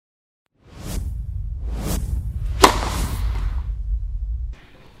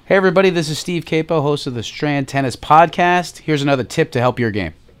Hey everybody, this is Steve Capo, host of the Strand Tennis Podcast. Here's another tip to help your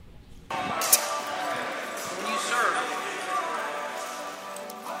game. When you serve,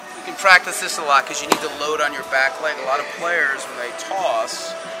 you can practice this a lot because you need to load on your back leg. A lot of players, when they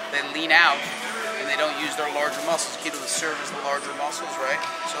toss, they lean out and they don't use their larger muscles. Key to the serve is the larger muscles, right?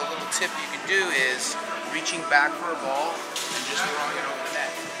 So a little tip you can do is reaching back for a ball and just throwing it over the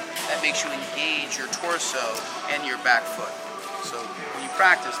net. That makes you engage your torso and your back foot. So when you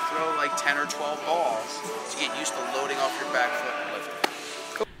practice, throw like 10 or 12 balls to get used to loading off your back foot and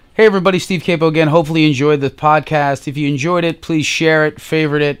lifting. Hey everybody, Steve Capo again. Hopefully you enjoyed the podcast. If you enjoyed it, please share it,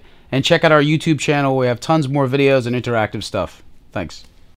 favorite it, and check out our YouTube channel. We have tons more videos and interactive stuff. Thanks.